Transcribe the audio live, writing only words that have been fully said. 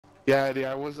Yeah, dude,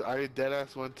 I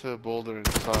deadass went to Boulder and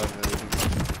saw it and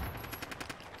everything.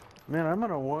 Man, I'm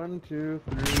on a 1, 2,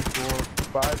 3,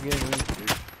 4, 5 game win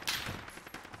streak.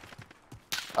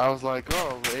 I was like,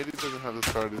 oh, 80 doesn't have this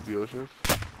car at his dealership.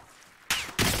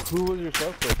 Who was your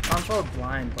suspect? I'm so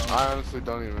blind, bro. I honestly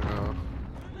don't even know.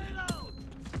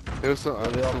 It was some,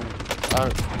 it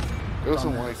was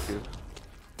some white kid.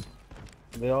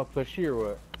 They all pushy or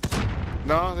what?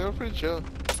 No, they were pretty chill.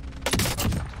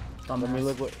 Let me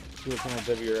look see what kind of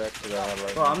WRX I have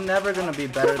right Bro, I'm never gonna be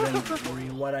better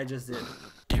than what I just did.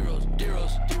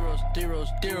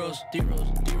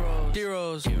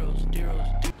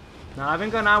 Nah, I haven't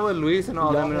gone out with Luis and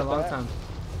all them in a long time.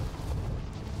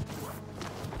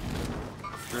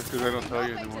 Just because I don't tell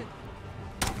you anymore.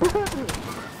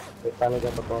 They finally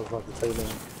got the balls not to say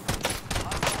that.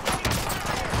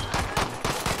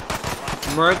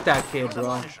 Murk that kid,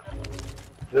 bro.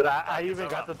 Dude, I even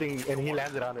got the thing and he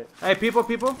landed on it. Hey, people.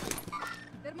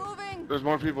 They're moving. There's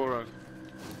more people around.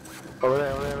 Over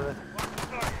there.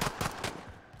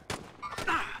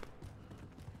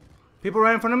 People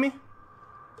right in front of me?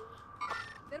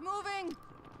 They're moving.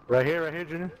 Right here,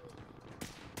 Junior.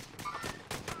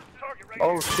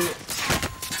 Oh shit.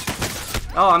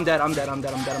 Oh, I'm dead.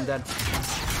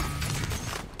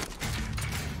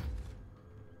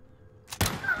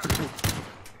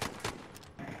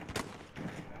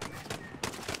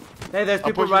 Hey, there's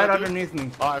people right underneath me.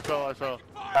 Oh, I fell.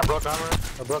 I broke armor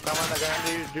that guy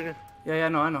under you, Junior. Yeah, I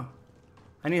know.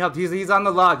 I need help. He's on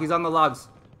the log. He's on the logs.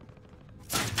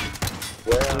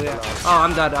 Where? Oh,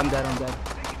 I'm dead.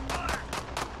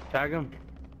 Tag him.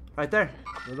 Right there.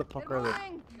 Where the fuck They're are they?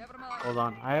 moving. Never mind. Hold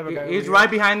on. I have a guy. He's right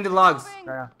behind the logs.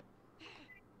 Yeah.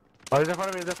 Oh, he's in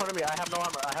front of me. I have no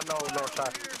armor. I have no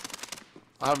shot.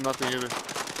 I have nothing either.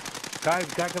 Guy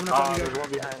coming up Oh, on you. there's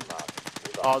one behind.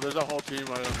 Oh, there's a whole team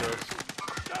right under us.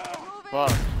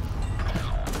 Fuck.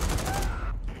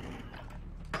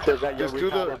 Just do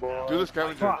the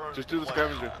scavenger. Just do the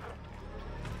scavenger.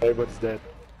 Everybody's dead.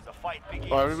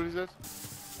 Oh, everybody's dead?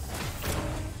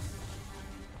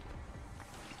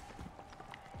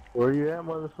 Where you at,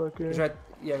 motherfucker? He's right.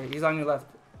 Yeah, he's on your left.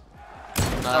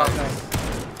 Nice. Oh,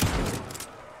 nice.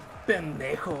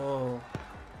 Pendejo. Is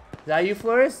that you,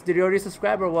 Flores? Did you already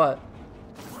subscribe or what?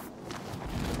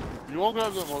 You won't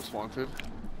grab the most wanted.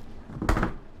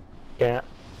 Can't.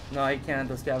 No, he can't.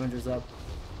 The scavenger's up.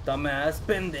 Dumbass.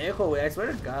 Pendejo. I swear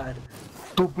to God.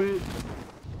 Stupid.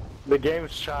 The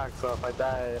game's shocked, so if I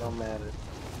die, it don't matter.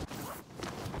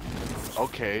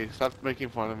 Okay, stop making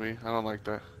fun of me. I don't like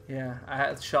that. Yeah, I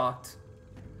had shocked.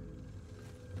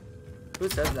 Who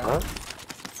says that? Huh?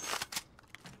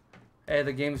 Hey,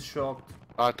 the game's shocked.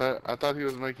 I thought he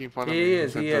was making fun of me. He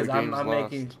is. said the I'm game's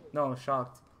making. lost. No,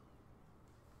 shocked.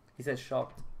 He said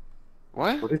shocked.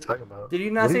 What? What are you talking about? Did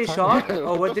you not say shocked?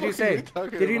 Oh, what did you say?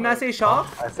 Did you not say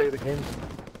shocked? I say the game's...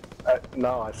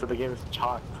 no, I said the game is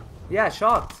shocked. Yeah,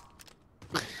 shocked.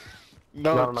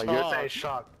 No, You're saying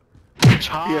shocked.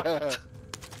 Shocked. Yeah.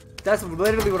 That's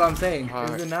literally what I'm saying.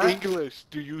 Is it not? English,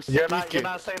 do you speak You're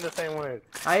not saying the same word.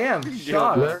 I am.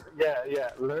 Shocked.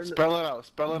 Learn. Spell it out.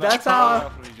 Spell it That's out. how- Spell it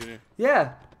out for me, Junior.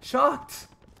 Yeah, shocked.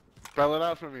 Spell it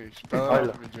out for me. Spell it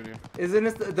out for me, Junior. Isn't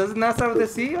it? Does it not start with a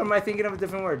C, or am I thinking of a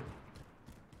different word?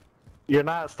 You're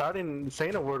not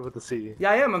saying a word with a C.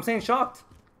 Yeah, I am. I'm saying shocked.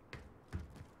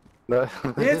 No.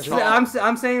 It's,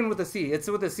 I'm saying with a C. It's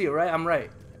with a C, right? I'm right.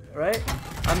 Right?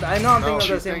 I know I'm No, thinking of the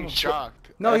she's same. saying shocked.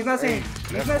 No, he's not saying.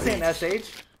 SH. He's not saying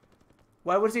SH.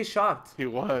 Why would he say shocked? He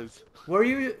was. Were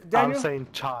you, Daniel? I'm saying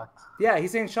shocked. Yeah,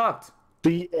 he's saying shocked.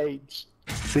 CH.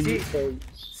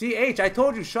 CH. I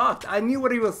told you shocked. I knew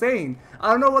what he was saying. I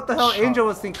don't know what the hell Angel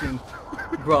was thinking.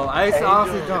 Bro, I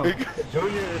honestly don't.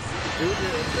 Junior is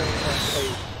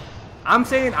saying I'm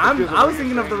saying I was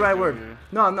thinking of the right Junior. word.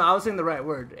 No, I was saying the right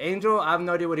word. Angel, I have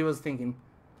no idea what he was thinking.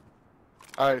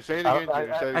 Alright, say it again, Junior. Say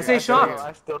it I again. say shocked.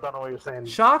 I still don't know what you're saying.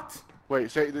 Shocked?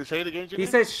 Wait, say it again, Junior. He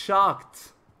said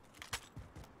shocked.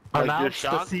 like you're Pronounce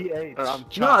shocked? the CH. Or I'm No,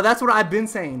 shocked. that's what I've been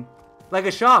saying. Like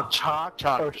a shock. Shocked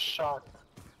or shocked?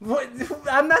 What?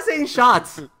 I'm not saying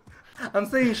shots. I'm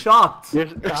saying shocked. No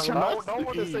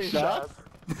one is saying shocked.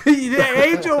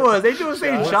 Angel was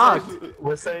saying shocked.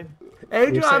 We're saying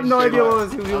Angel, I have no idea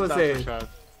what he I'm was not saying. shocked.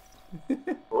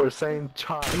 we're saying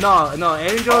shocked. No,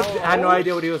 Angel had no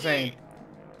idea what he was saying.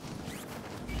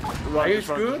 Run, Are you just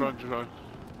run, screwed? just run.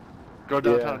 Go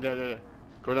downtown, yeah.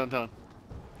 Go downtown.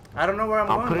 I don't know where I'm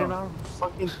I'm going. putting Though. on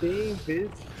fucking thing,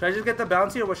 bitch. Should I just get the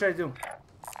bounty or what should I do?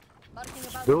 Marking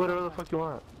about Do whatever the fuck you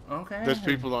want. Okay. There's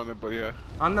people on it, but yeah.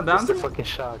 On the It's bounty? the fucking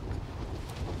shocked.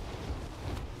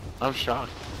 I'm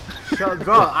shocked.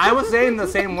 Bro, I was saying the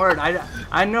same word.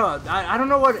 I know. I don't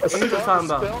know what Angel's talking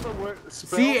about. Spell the word.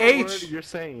 Spell CH. the word you're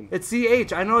saying. It's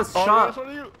CH. I know it's Oh, shot. that's one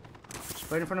of you.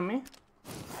 Right in front of me?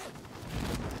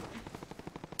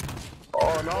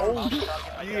 Oh no!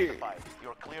 Yeah.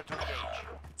 You're clear to engage.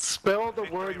 Spell the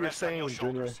word you're saying,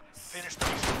 Junior. Finish the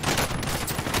mission.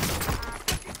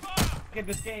 Get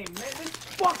this game, man. This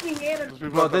fucking anime.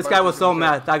 Bro, this guy was so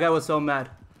mad. That guy was so mad.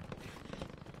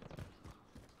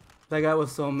 That guy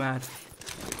was so mad.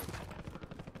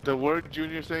 The word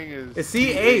Junior saying is. It's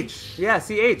CH. Yeah,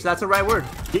 CH. That's the right word.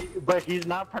 But he's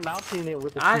not pronouncing it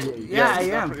with the I CH. yeah, I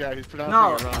he's not am. yeah, he's pronouncing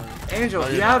No, it wrong. Angel, No,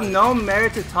 you you're have not. no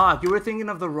merit to talk. You were thinking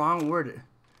of the wrong word.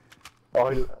 Oh,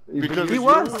 Because He you-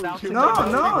 was. you-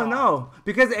 No.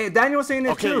 Because Daniel was saying it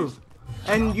Okay. too.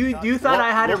 And you thought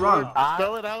I had it What wrong. word?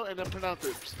 Spell it out and then pronounce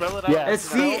it. Spell it out. Yeah, and It's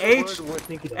pronounce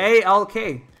it.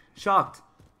 CHALK. Shocked.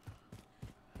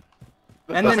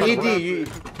 And then That's ED. not how You, you-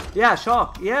 yeah,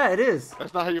 shock. Yeah, it is.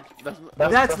 That's not how you. That's not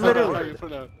how literally. you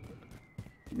pronounce.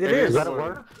 It It is. Is that a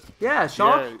word? Yeah,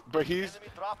 shock. Yeah, but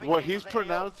what he's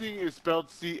pronouncing is spelled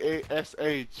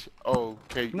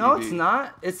CASHOKED. No, it's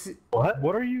not. It's.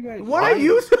 What are you guys? What are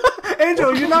you?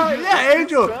 Angel, you're not. Yeah,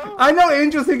 Angel. I know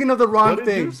Angel's thinking of the wrong What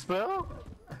did you thing. spell?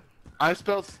 I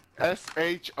spelled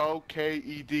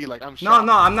SHOKED like I'm No, shocked.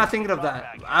 no, I'm not thinking of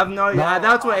that. I have no. Yeah,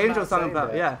 that's what I'm Angel's not talking saying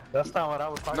about. that. Yeah. That's not what I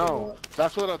was talking No, about.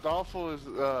 that's what Adolfo is.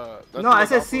 That's No, what I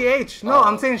said Adolfo- CH. No,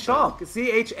 I'm saying shock.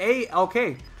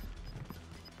 CHALK.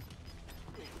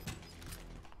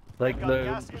 Like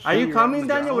the. Are you coming,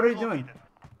 Daniel? What are you doing?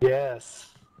 Yes.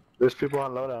 There's people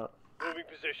on loadout. Moving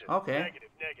position. Okay.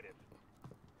 Negative.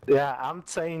 Yeah, I'm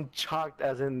saying chalked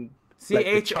as in.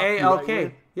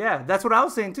 CHALK. Yeah, that's what I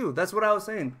was saying too. That's what I was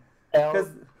saying. Because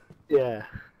Yeah.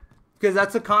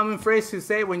 that's a common phrase to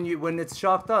say when it's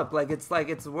chalked up. Like it's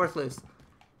worthless.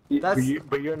 That's-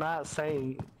 But you're not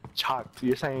saying chalked.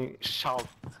 You're saying chalked.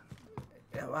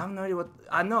 Yeah, I have no idea what.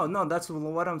 I know. No, that's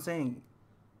what I'm saying.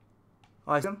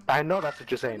 Oh, I see him? I know that's what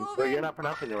you're saying, but you're not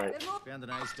pronouncing it right. They're moving. Found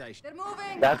an aid station. They're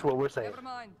moving. That's what we're saying. Never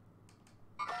mind.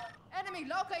 Enemy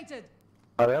located.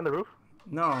 Are they on the roof?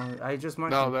 No, I just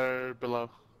marked No, him. they're below.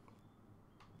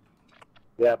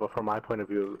 Yeah, but from my point of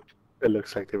view, it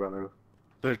looks like they're on the roof.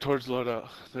 They're towards loadout.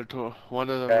 One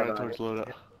of them Yeah, ran no, towards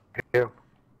loadout. Here.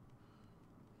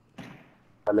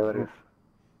 Hello, it is.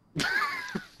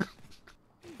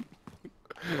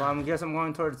 Well, I guess I'm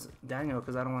going towards Daniel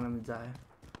because I don't want him to die.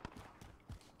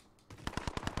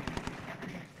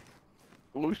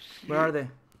 Oh shit. Where are they?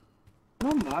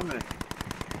 Oh my man.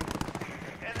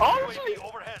 UAV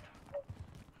overhead.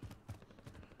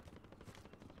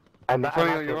 I'm Funny,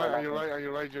 not on your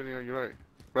right, Junior, on your right.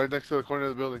 Right next to the corner of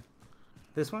the building.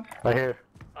 This one? Right here.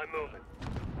 I'm moving.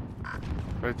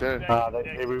 Right there.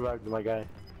 They revived my guy.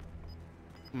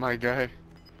 My guy.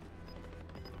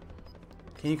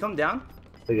 Can you come down?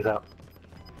 Take us out.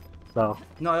 No.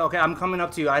 No, okay, I'm coming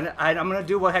up to you. I'm gonna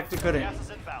do what Hector couldn't. Gas is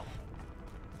inbound.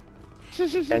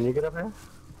 Can you get up here?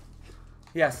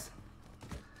 Yes.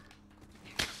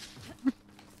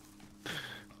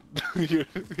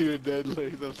 you're dead,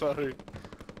 Lace. I'm sorry.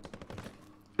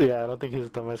 Yeah, I don't think his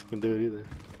dumbass can do it either.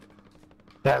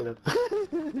 Yeah, look.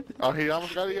 Oh, he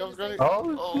almost got it. He almost got it.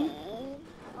 Oh.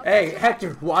 Hey,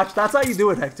 Hector, watch. That's how you do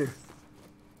it, Hector.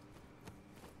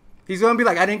 He's gonna be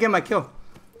like, I didn't get my kill.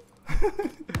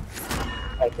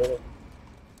 I did it.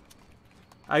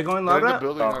 Are you going They're in the loadout?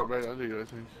 building right under you, I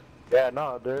think. Yeah,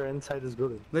 no, they're inside this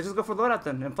building. Let's just go for loadout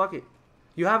then, and fuck it.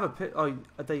 You have a pit. Oh,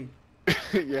 I thought you.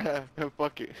 Yeah,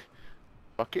 fuck it.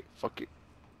 Fuck it, fuck it.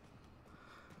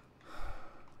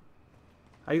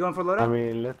 Are you going for I loadout?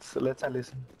 mean, let's at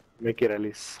least make it at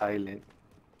least silent.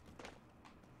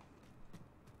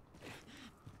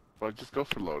 Well, just go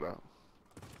for loadout.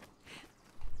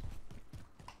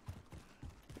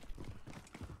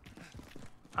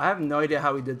 I have no idea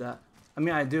how we did that. I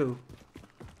mean, I do,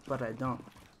 but I don't.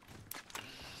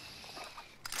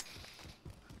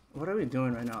 What are we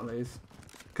doing right now, Lace?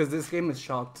 Because this game is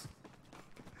shocked.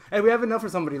 Hey, we have enough for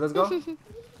somebody. Let's go.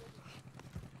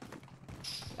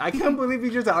 I can't believe we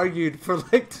just argued for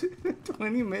like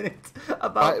 20 minutes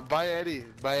about. Buy Eddie.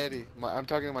 Buy Eddie. I'm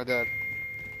talking to my dad.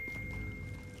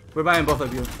 We're buying both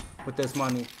of you with this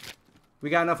money. We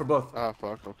got enough for both. Ah,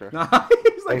 fuck, okay. No,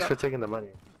 he's like, Thanks for taking the money.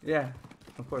 yeah,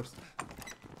 of course.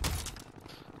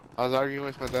 I was arguing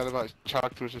with my dad about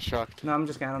chalked versus shocked. No, I'm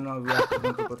just kidding. I don't know. We have to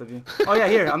for both of you. Oh yeah,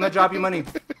 here. I'm gonna drop you money.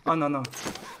 Oh no.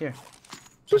 Here.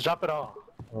 Just drop it all.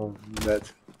 Oh,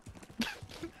 that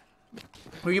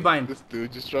Who are you buying? This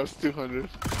dude just drops 200.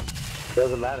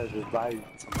 doesn't matter. Just buy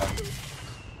somebody.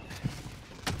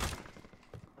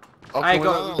 Oh, Alright, can we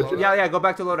not go. load Yeah, go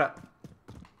back to loadout.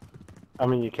 I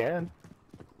mean, you can.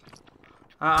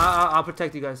 I'll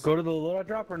protect you guys. Go to the loadout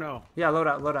drop or no? Yeah, load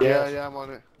out, load out. Yeah, yeah, I'm on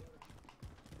it.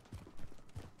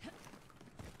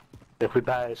 If we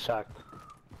die, it's shocked.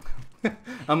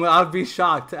 I'll be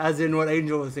shocked, as in what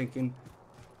Angel was thinking.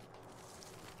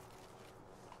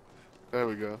 There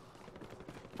we go.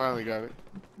 Finally got it.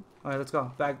 All right, let's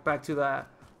go. Back to that.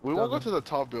 We won't go to the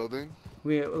top building.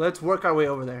 Let's work our way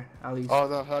over there, at least. Oh,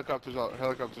 the helicopter's out.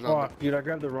 Helicopter's Oh, out. dude, I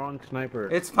grabbed the wrong sniper.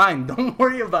 It's fine. Don't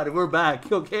worry about it. We're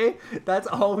back, okay? That's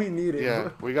all we needed. Yeah,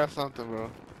 we got something, bro.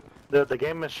 The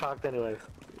game is shocked anyways.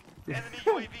 Enemy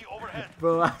UAV overhead.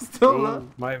 Bro, I still Ooh, love...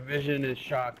 my vision is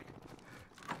shocked.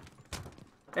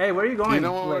 Hey, where are you going? You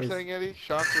know what we're Blaze? saying, Eddie?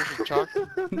 Shocked versus chalked?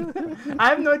 I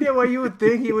have no idea why you would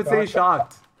think he would say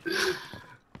shocked.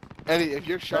 Eddie, if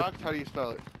you're shocked, how do you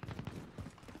spell it?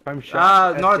 I'm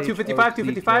shocked. No, 255,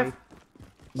 255. See,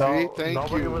 No, thank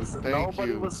nobody you. was. Thank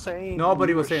Nobody you. was saying.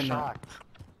 Nobody you was were saying that. shocked.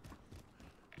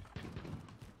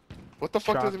 What the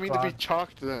fuck does it mean to be Shocked.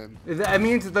 chalked then? That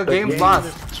means the The game's game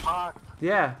lost. is shocked.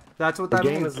 Yeah, that's what The that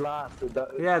game means. is lost.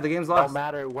 Yeah, the game's No lost.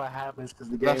 matter what happens, because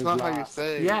the game That's is not lost. how you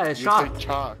say it. Yeah, it's you chalk. say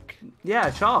chalk. Yeah,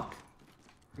 chalk.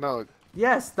 No,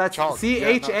 Yes, that's chalk.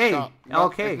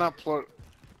 C-H-A-L-K. It's not plural.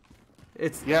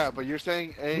 It's Yeah, but you're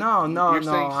saying A. No, you're no,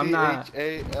 saying I'm not.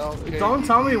 C-H-A-L-K. Don't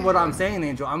tell me what I'm saying,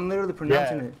 Angel. I'm literally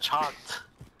pronouncing Yeah, it. shocked.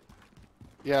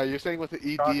 Yeah, you're saying with the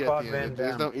ED Chalk at Bob the Van end.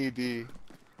 There's no Damme. ED.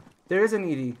 There is an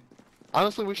ED.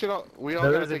 Honestly, we all There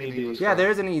gotta is take an an ED. English Yeah, class.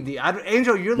 there is an ED.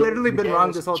 Angel, you've literally The been game wrong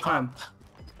is this whole time. shocked.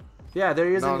 Yeah,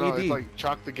 there is No, an no, ED. it's like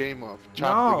chalk the game up.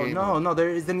 Chalk the game No, up. no, there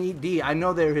is an ED. I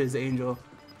know there is, Angel.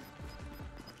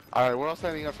 Alright, we're all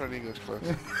signing up for an English class.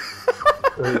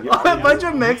 A bunch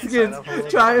of Mexicans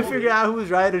trying to figure out who's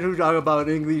right and who's wrong about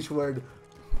an English word.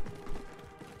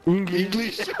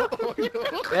 English?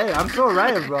 Hey, I'm still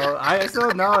right, bro. I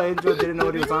still know Angel didn't know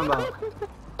what he was talking about.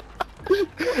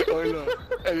 Oh no,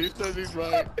 and he says he's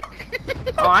right.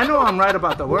 Oh, I know I'm right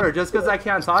about the word. Just because I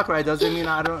can't talk right doesn't mean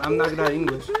I'm not good at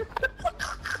English.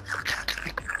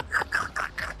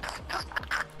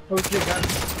 Oh shit, got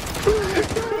him.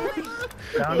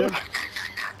 Found him.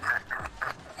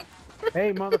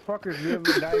 Hey, motherfuckers, you have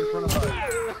a guy in front of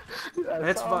us.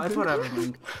 It's whatever,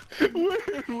 man.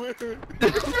 Where?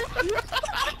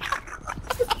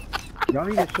 Y'all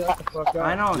need to shut the fuck up.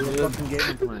 I know, You're a dude. fucking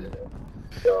gaming plan.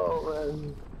 Oh,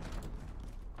 man.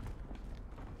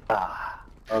 Ah,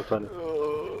 that was funny.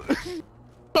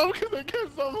 I'm gonna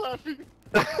get some laughing.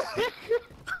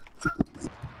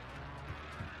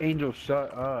 Angel,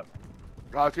 shut up.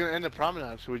 Oh, it's gonna end the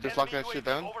promenade. Should we just lock that shit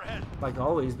down? Overhead. Like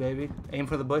always, baby. Aim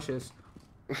for the bushes.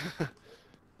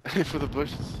 For the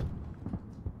bushes.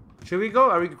 Should we go?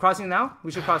 Are we crossing now?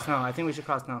 We should cross now. I think we should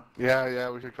cross now. Yeah,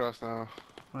 we should cross now.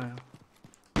 Oh, yeah.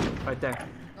 Right there.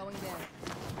 Going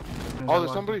there. Oh,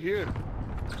 there's somebody here.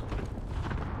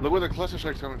 Look where the cluster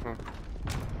strike's coming from.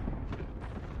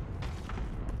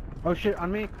 Oh shit,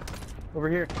 on me. Over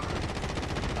here.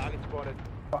 Target spotted.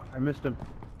 Fuck, I missed him.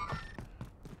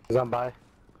 He's on by.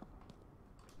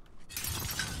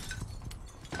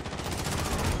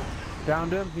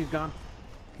 Downed him, he's gone.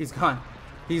 He's gone.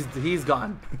 He's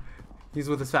gone. He's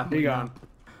with his family. He now. gone.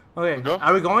 Okay, Go?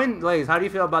 are we going? Blaze, how do you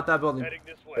feel about that building? Heading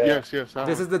this way. Yes.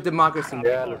 This is the democracy.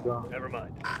 Yeah, let's go. Never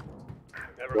mind.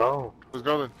 Never mind. Go. Let's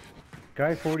go then.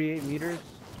 Guy 48 meters.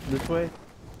 This way.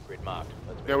 Grid marked.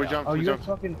 Let's Yeah, we jumped. Oh, we you're jumped.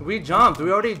 fucking. We jumped.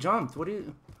 We already jumped. What do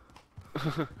you...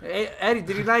 Hey, Eddie,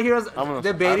 did you not hear us I'm gonna-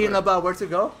 debating about where to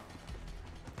go?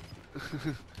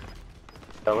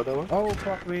 That was? Oh,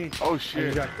 fuck me. Oh I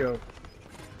shit. got killed.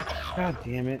 God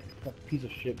damn it. That piece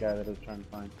of shit guy that I was trying to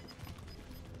find.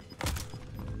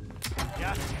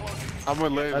 Gas is closing. I'm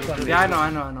with Larry. That's on me. Yeah, I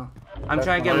know. I'm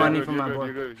trying to get Oh, money you're from good, my you're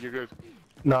boy. good, you're good.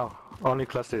 No, only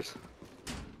clusters.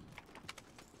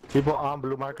 People on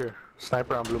blue marker.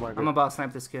 Sniper on blue marker. I'm about to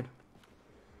snipe this kid.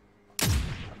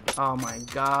 Oh my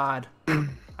god.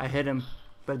 I hit him,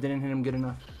 but didn't hit him good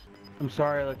enough. I'm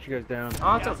sorry I let you guys down.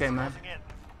 Oh, it's okay, man. Closing in.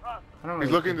 Run. I don't He's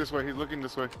really looking this way. He's looking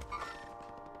this way.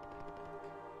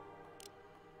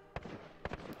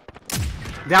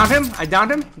 Downed him. I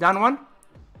downed him. Down one.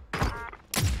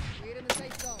 We're in the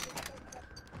safe zone.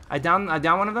 I down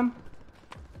one of them.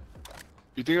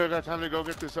 You think I got time to go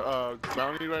get this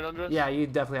bounty right under us? Yeah, you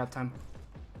definitely have time.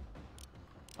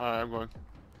 Alright, I'm going.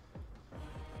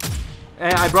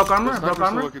 Hey, I broke armor. The I broke sniper's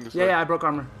armor. looking this Yeah, way. yeah, I broke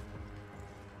armor.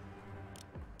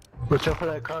 Watch out for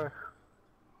that car.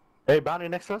 Hey, bounty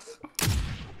next to us.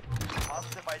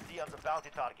 Positive ID on the bounty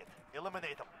target.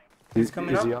 Eliminate them. He's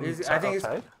coming is up. He on I think he's.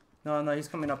 outside? No, he's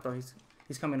coming up though.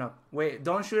 He's coming up. Wait,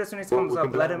 don't shoot as soon as he We'll- comes we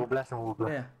up. can Let blast him. We'll blast him. We'll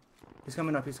blast Yeah, he's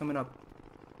coming up.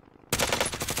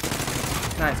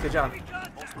 Nice, good job.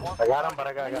 All I got him, but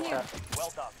I got shot.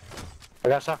 Well done. I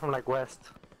got shot from like west.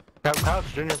 Couch,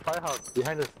 Junior's firehouse,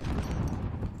 behind us.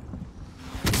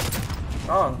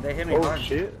 Oh, they hit me Oh hard.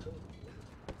 shit.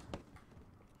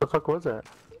 What the fuck was that?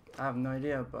 I have no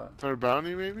idea, but Third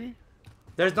bounty, maybe?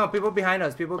 there's no people behind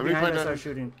us. People Let me behind find us out. are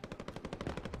shooting.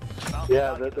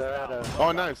 Yeah, they're at a...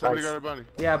 Oh, nice. Somebody got a bounty.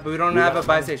 Yeah, but we don't You have got a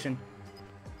buy one? station.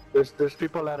 There's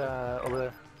people at over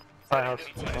there. Firehouse.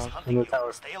 Enemy team is In hunting the you.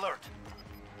 tower. Stay alert.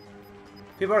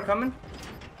 People are coming.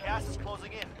 Gas is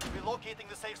closing in. Relocating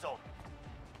the safe zone.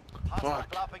 Hostiles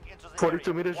Fuck. dropping into the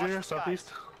 42 area. meters, Watch Junior, the skies.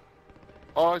 southeast.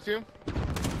 Oh, I see him.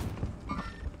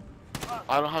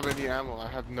 I don't have any ammo. I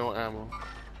have no ammo.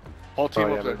 Whole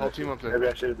team up there. Whole team up there.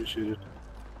 Maybe I should be shooting.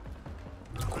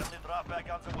 Friendly drop back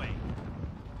on the way.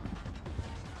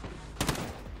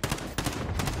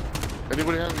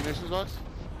 Anybody have munitions box?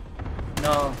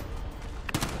 No.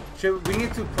 We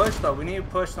need to push though. We need to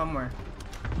push somewhere.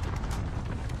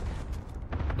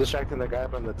 Distracting the guy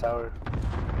up on the tower.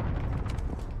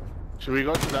 Should we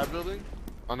go to that building?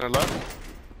 On their left?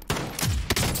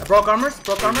 Broke armors.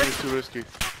 Broke Or armors. is it too risky?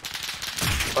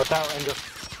 Oh, tower, Angel.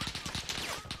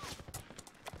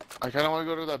 I kind of want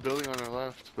to go to that building on their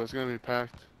left, but it's gonna be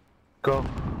packed. Go.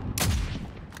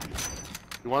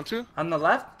 You want to? On the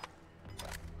left.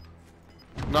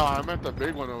 No, I meant the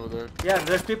big one over there. Yeah,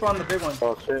 there's people on the big one.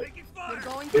 Oh shit. We're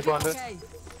going to People be under. okay.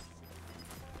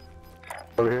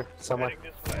 Over here. Someone.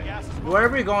 Gas is Where are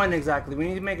we going exactly? We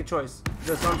need to make a choice.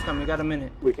 The storm's coming. We got a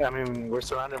minute. I mean, we're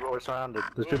surrounded, but we're surrounded.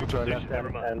 There's people to our left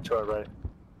and to our right.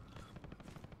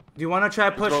 Do you want to try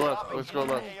push? Let's go left. Let's go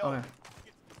left. Okay.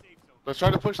 Let's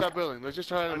try to push that building. Let's just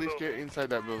try to at least get inside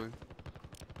that building.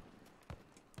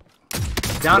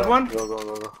 Downed one.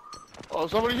 Go. Oh,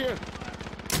 somebody here.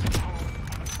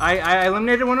 I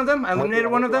eliminated one of them. I eliminated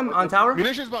one of them on tower.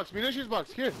 Munitions box. Munitions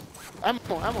box. Here.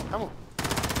 Ammo.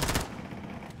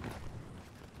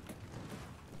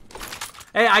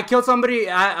 Hey, I killed somebody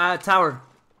at tower.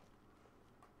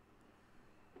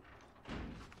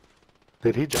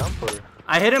 Did he jump or?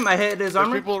 I hit him. I hit his There's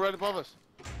armor. people right above us.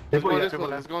 Let's People, go in yeah, this people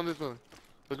building. Let's go in this building.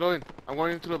 Let's go in. I'm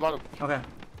going into the bottom. Okay.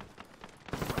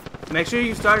 Make sure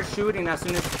you start shooting as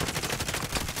soon as.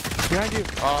 Behind you.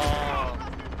 Oh.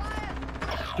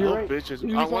 To your Little right. bitches.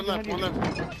 You One behind left. you. One left.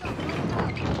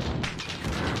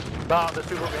 No, there's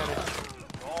people behind us.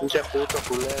 Pinche puto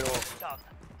culero.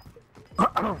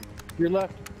 Your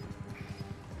left.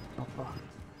 Oh, fuck.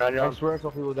 I Daniel, swear I saw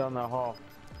people down that hall.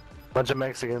 bunch of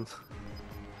Mexicans.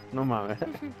 No mames.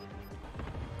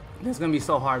 This is gonna be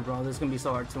so hard, bro. This is gonna be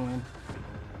so hard to win.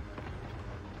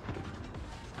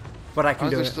 But I Why can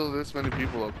is do there it. still this many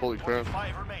people up? Holy crap.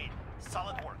 5 remain.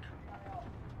 Solid work.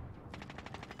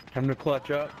 Time to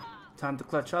clutch up. Time to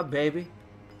clutch up, baby.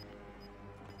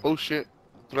 Oh shit.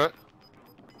 Threat.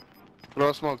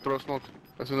 Throw smoke.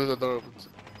 As soon as the door opens.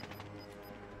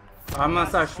 I'm gonna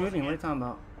start shooting. What are you talking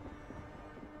about?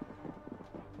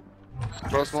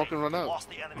 Throw smoke and run out. Lost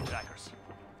the enemy trackers.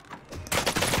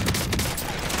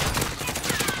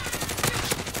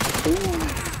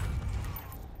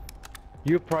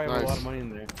 You probably have a lot Nice. of money in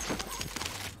there.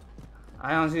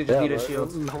 I honestly just need a but-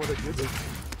 shield. No, what a good.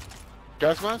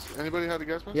 Gas mask? Anybody have a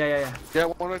gas mask? Yeah. Yeah,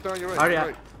 one right there on your right. Already your out.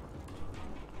 right.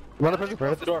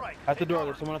 Right at the door. At the door.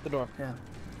 There's someone at the door. Yeah.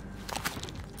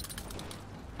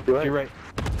 You're right.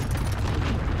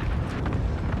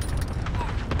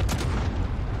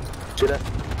 See that?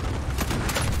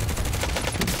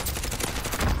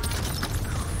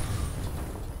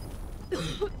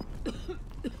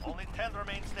 Only 10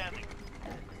 remain standing.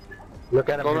 Look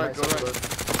at him. Go he right, might go save right.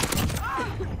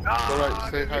 us. Go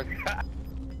right, say hi.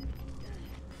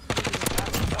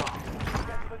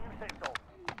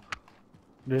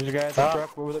 There's a guy at the Ah.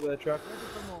 truck. Over there by the truck.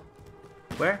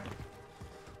 Where?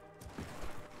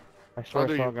 I swear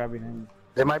Under I saw you. a guy behind me.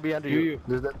 They might be under You. you.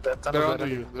 There's that They're tunnel under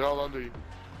right you. They're all under you.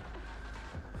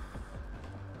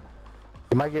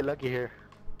 You might get lucky here.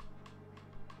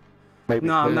 Maybe.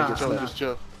 No, I'm Maybe not. just Chill, I'm left. just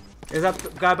chill. Is that the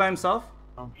guy by himself?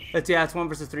 Oh shit. It's 1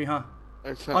 versus 3, huh?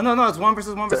 It's Oh no, it's 1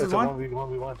 versus 1 It's versus a 1.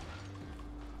 1v1.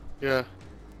 Yeah.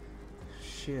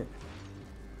 Shit.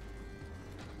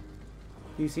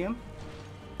 Do you see him?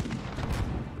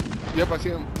 Yep, I see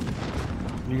him.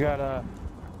 You got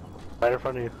Right in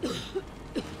front of you.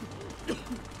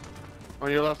 On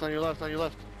your left, on your left, on your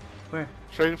left. Where?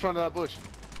 Straight in front of that bush.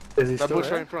 Is he That still bush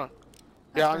there? right in front.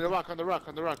 Yeah, on the rock, on the rock,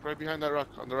 on the rock. Right behind that rock,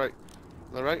 on the right.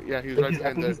 On the right? Yeah, he's I right think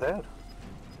behind he's there. dead.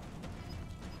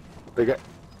 The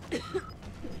guy.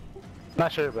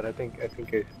 Not sure, but I think it.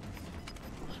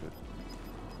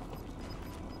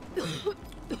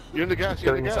 You're in the gas,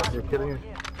 you're in Killing the yourself. gas. You're killing him.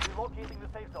 Relocating the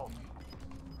safe zone.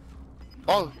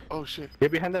 Oh shit.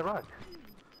 Get behind that rock.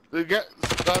 They gotta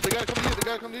come to you. They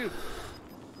gotta come to you.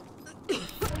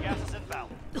 Gas is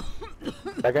inbound.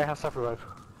 That guy has self revive.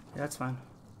 Yeah, that's fine.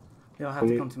 You don't have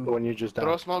to come to me. When you just Throw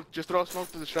down. smoke. Just throw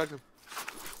smoke to distract him.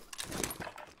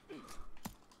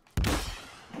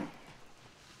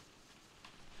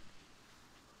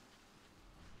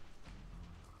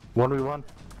 1v1.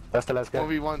 That's the last guy.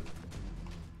 1v1.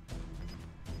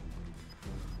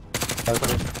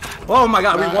 Oh my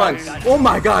god, we won! Nice. Oh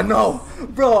my god, no!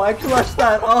 Bro, I clutched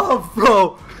that off,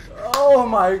 bro! Oh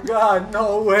my god,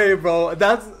 no way, bro.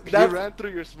 That's He ran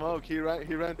through your smoke. He ran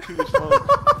through your smoke.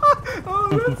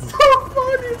 Oh, that's so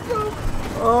funny, bro.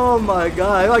 Oh my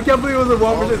god. I can't believe it was a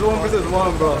 1 versus 1 versus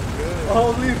 1, bro.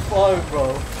 Holy fuck,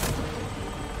 bro.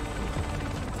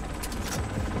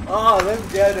 Oh,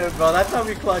 let's get it, bro. That's how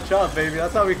we clutch up, baby.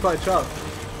 That's how we clutch up.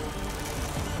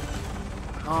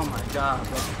 Oh my god,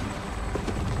 bro.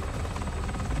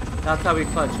 That's how we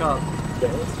clutch up.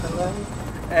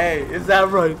 Hey, is that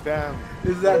right? Damn.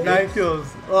 Is that 9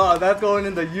 kills? Oh, that's going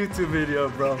in the YouTube video,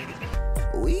 bro.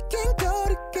 We can go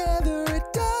together, it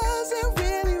doesn't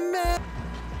really matter.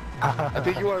 I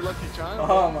think you are lucky charm.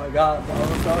 Oh my god, bro.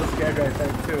 I was scared right there,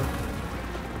 too.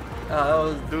 That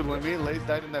was... Dude, when me and Lace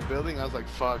died in that building, I was like,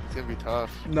 fuck, it's gonna be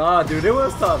tough. Nah, dude, it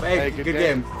was tough. Hey, Hey, good good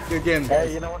game. game. Good game, Hey,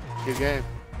 guys. you know what? Good game.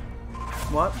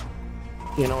 What?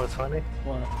 You know what's funny?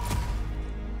 What?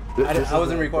 This is I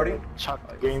wasn't the recording?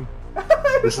 Chuck game.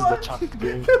 This is the Chuck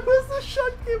game. It was the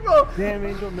shot game, bro. Damn,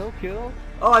 Angel, no kill.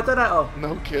 Oh, I thought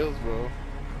No kills, bro.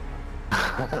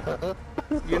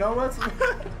 you know what?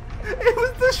 It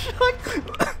was the shock.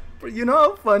 You know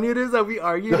how funny it is that we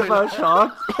argued about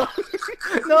shock?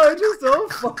 No, it's just so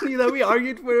funny that we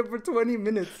argued for 20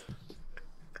 minutes.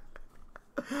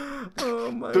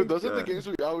 Oh my god. Dude, those are the games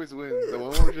we always win. The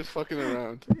one where we're just fucking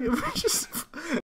around. It was just...